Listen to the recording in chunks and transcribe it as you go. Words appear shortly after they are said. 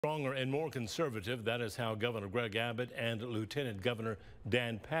Stronger and more conservative, that is how Governor Greg Abbott and Lieutenant Governor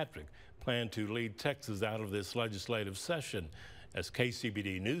Dan Patrick plan to lead Texas out of this legislative session. As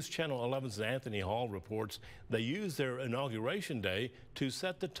KCBD News Channel 11's Anthony Hall reports, they use their inauguration day to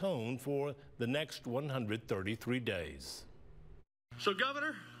set the tone for the next 133 days. So,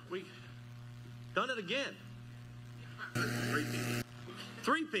 Governor, we've done it again.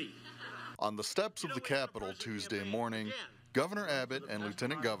 Three-peat. On the steps of the Capitol Tuesday morning, Governor Abbott and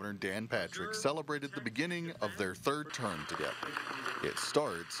Lieutenant Governor Dan Patrick celebrated the beginning of their third term together. It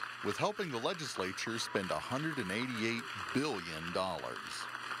starts with helping the legislature spend $188 billion.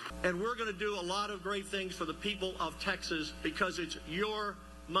 And we're going to do a lot of great things for the people of Texas because it's your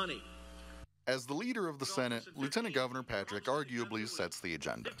money. As the leader of the Senate, Lieutenant Governor Patrick arguably sets the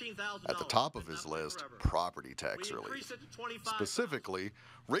agenda. At the top of his list, property tax relief. Specifically,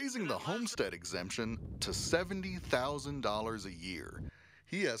 raising the homestead exemption to $70,000 a year.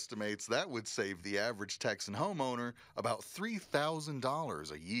 He estimates that would save the average Texan homeowner about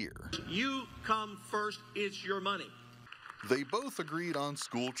 $3,000 a year. You come first, it's your money. They both agreed on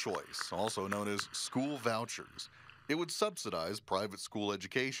school choice, also known as school vouchers. It would subsidize private school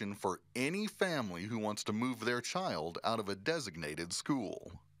education for any family who wants to move their child out of a designated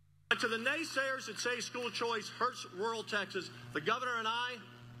school. And to the naysayers that say school choice hurts rural Texas, the governor and I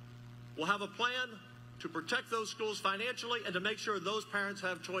will have a plan to protect those schools financially and to make sure those parents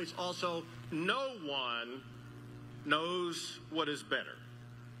have choice also. No one knows what is better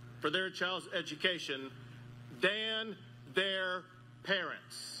for their child's education than their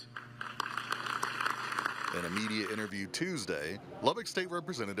parents. In a media interview Tuesday, Lubbock State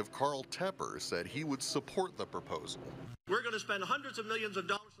Representative Carl Tepper said he would support the proposal. We're going to spend hundreds of millions of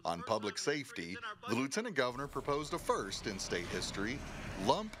dollars. On public safety, the Lieutenant Governor proposed a first in state history,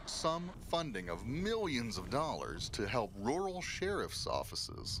 lump sum funding of millions of dollars to help rural sheriff's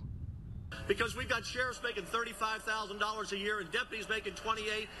offices. Because we've got sheriffs making $35,000 a year and deputies making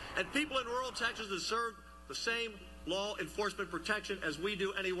 $28,000, and people in rural Texas deserve the same law enforcement protection as we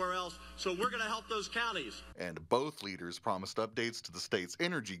do anywhere else. So we're going to help those counties. And both leaders promised updates to the state's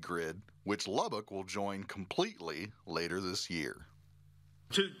energy grid, which Lubbock will join completely later this year.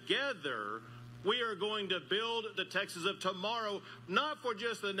 Together, we are going to build the Texas of tomorrow, not for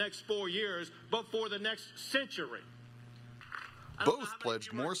just the next 4 years, but for the next century. Both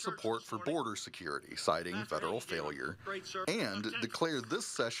pledged more support for border security, citing federal failure, and declared this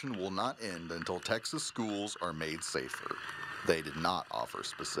session will not end until Texas schools are made safer. They did not offer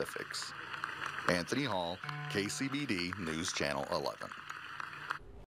specifics. Anthony Hall, KCBD News Channel 11.